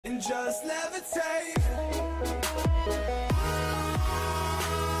just levitate.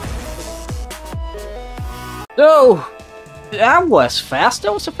 So that was fast.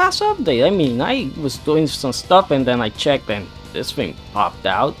 That was a fast update. I mean, I was doing some stuff and then I checked and this thing popped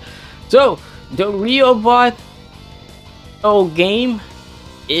out. So the RIOBOT L-Gaim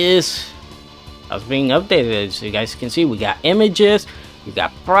is being updated. As you guys can see, we got images, we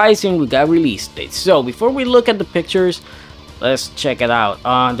got pricing, we got release date. So before we look at the pictures, let's check it out.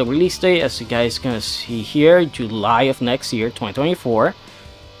 On the release date, as you guys can see here, July of next year, 2024.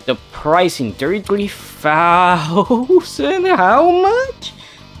 The pricing, 33,000. How much?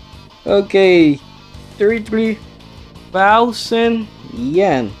 Okay, 33,000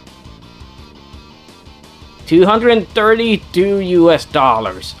 yen. 232 US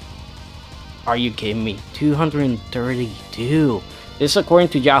dollars. Are you kidding me? 232. This is according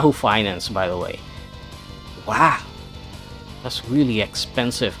to Yahoo Finance, by the way. Wow, that's really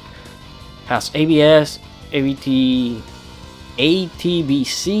expensive. Has ABS, ABT,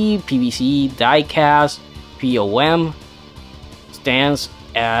 ATBC, PVC, diecast, POM. Stands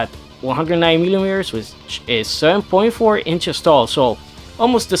at 109mm, which is 7.4 inches tall. So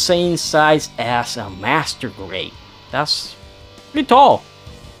almost the same size as a master grade. That's pretty tall.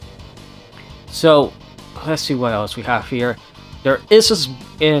 So let's see what else we have here. There is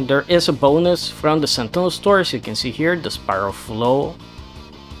a bonus from the Sentinel store. As you can see here, the spiral flow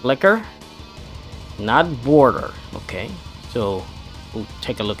flicker, not border. Okay, so we'll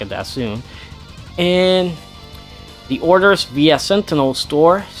take a look at that soon. And the orders via Sentinel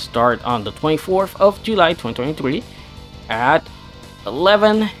store start on the 24th of July 2023 at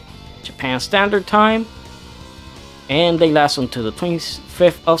 11 Japan Standard Time, and they last until the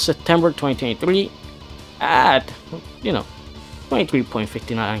 25th of September 2023 at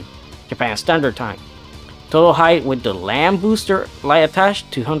 23.59 Japan Standard Time. Total height with the lamp booster light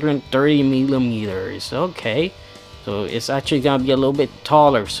attached, 230mm. Okay, so it's actually gonna be a little bit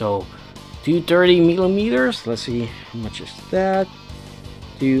taller. So 230mm. Let's see how much is that.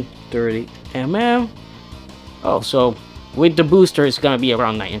 230mm. Oh, so with the booster, it's gonna be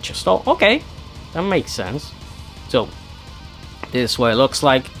around 9 inches tall. Okay, that makes sense. So this is what it looks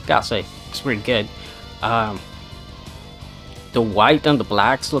like. Gotta say, it's pretty good. The white and the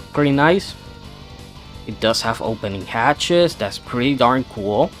blacks look pretty nice. It does have opening hatches. That's pretty darn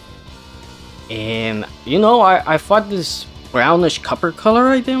cool. And you know, I thought this brownish copper color,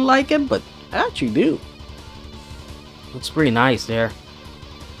 I didn't like it, but I actually do. Looks pretty nice there.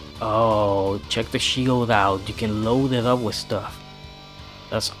 Oh, check the shield out. You can load it up with stuff.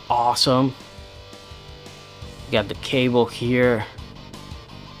 That's awesome. Got the cable here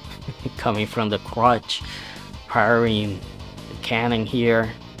coming from the crutch, powering the cannon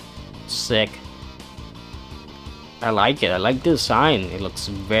here. Sick. I like it. I like the design. It looks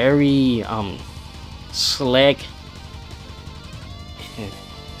very slick.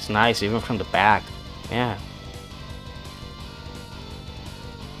 It's nice even from the back. Yeah.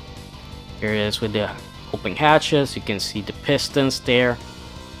 Here it is with the open hatches. You can see the pistons there.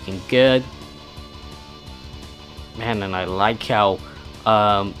 Looking good. Man, and I like how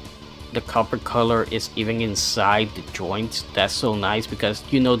the copper color is even inside the joints. That's so nice, because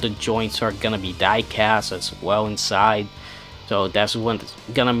you know the joints are gonna be die cast as well inside, so that's what's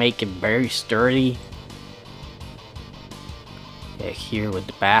gonna make it very sturdy. Yeah, here with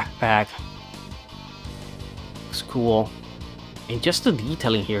the backpack, looks cool. And just the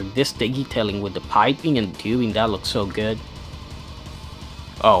detailing here, this detailing with the piping and tubing, that looks so good.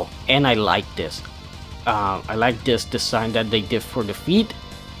 Oh, and I like this. I like this design that they did for the feet,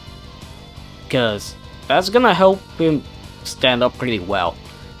 because that's gonna help him stand up pretty well.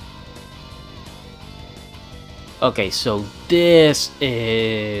 Okay, so this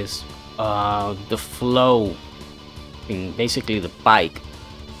is the flow, basically the bike.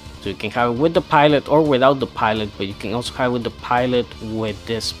 So you can have it with the pilot or without the pilot, but you can also have it with the pilot with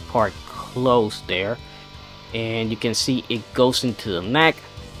this part closed there. And you can see it goes into the neck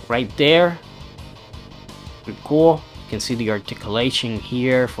right there. Pretty cool. You can see the articulation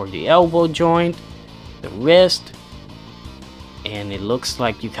here for the elbow joint, the wrist, and it looks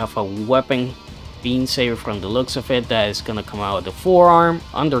like you have a weapon beam saber from the looks of it that is gonna come out of the forearm,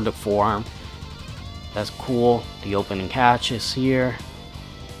 under the forearm. That's cool. The opening hatches here.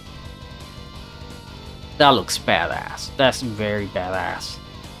 That looks badass. That's very badass.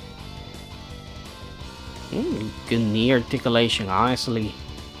 Good knee articulation, honestly.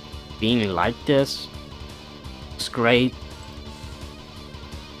 Being like this, it's great.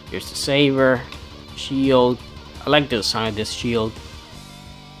 Here's the saber, shield. I like the design of this shield.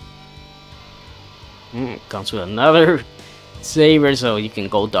 Comes with another lightsaber, so you can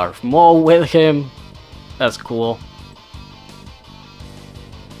go Darth Maul with him. That's cool.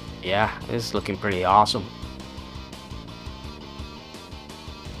 Yeah, this is looking pretty awesome.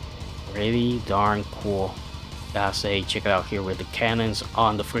 Pretty darn cool. Gotta say, check it out here with the cannons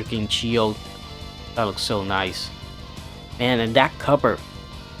on the freaking shield. That looks so nice. Man, and that copper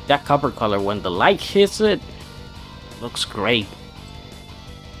color, when the light hits it, looks great.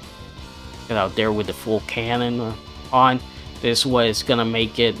 Get out there with the full cannon on. This was gonna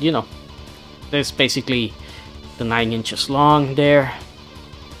make it, you know, this basically the 9 inches long there.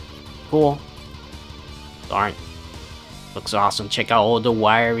 Cool. Darn. Looks awesome. Check out all the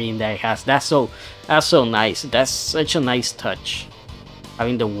wiring that it has. That's so nice. That's such a nice touch.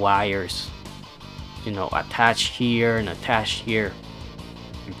 Having the wires, you know, attached here and attached here.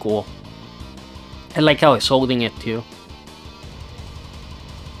 Pretty cool. I like how it's holding it too.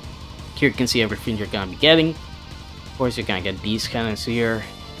 Here you can see everything you're gonna be getting. Of course, you're gonna get these cannons here.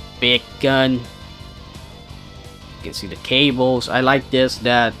 Big gun. You can see the cables. I like this,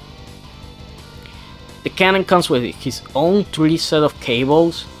 that the cannon comes with his own 3 set of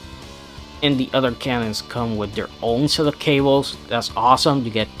cables, and the other cannons come with their own set of cables. That's awesome.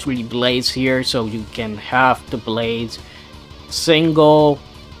 You get 3 blades here, so you can have the blades single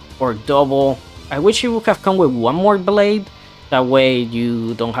or double. I wish it would have come with 1 more blade. That way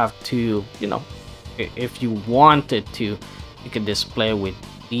you don't have to, you know, if you wanted to, you could display with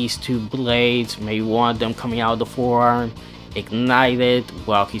these 2 blades. Maybe one of them coming out of the forearm, ignite it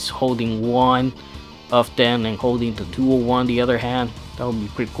while he's holding one of them and holding the dual one the other hand. That would be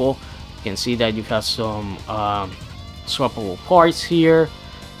pretty cool. You can see that you have some swappable parts here,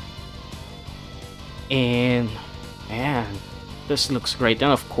 and man, this looks great.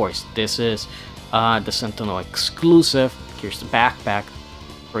 And of course, this is the Sentinel exclusive. Here's the backpack.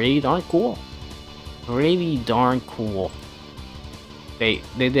 Pretty darn cool. Pretty darn cool. They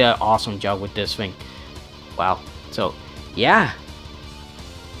did an awesome job with this thing. Wow. So yeah.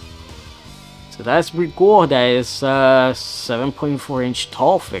 So that's pretty cool. That is a 7.4 inch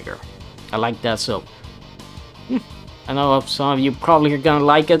tall figure. I like that. So I know some of you probably are gonna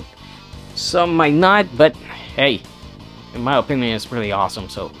like it, some might not, but hey, in my opinion, it's pretty awesome.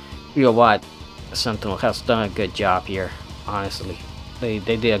 So RIOBOT Sentinel has done a good job here. Honestly, they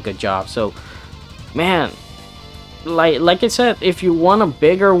did a good job. So man, like I said, if you want a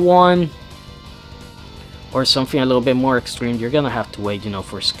bigger one or something a little bit more extreme, you're gonna have to wait, you know,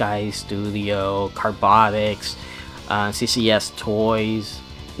 for Sky Studio, Carbotics, CCS Toys.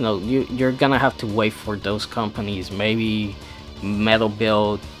 You know, you're gonna have to wait for those companies. Maybe Metal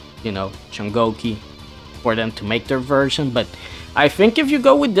Build, you know, Chungoki, for them to make their version. But I think if you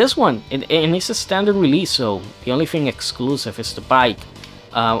go with this one, and it's a standard release, so the only thing exclusive is the bike.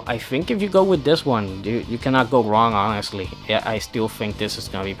 I think if you go with this one, you cannot go wrong, honestly. Yeah, I still think this is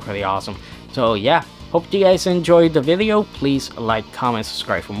gonna be pretty awesome. So yeah, hope you guys enjoyed the video. Please like, comment,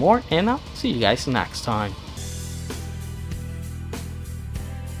 subscribe for more, and I'll see you guys next time.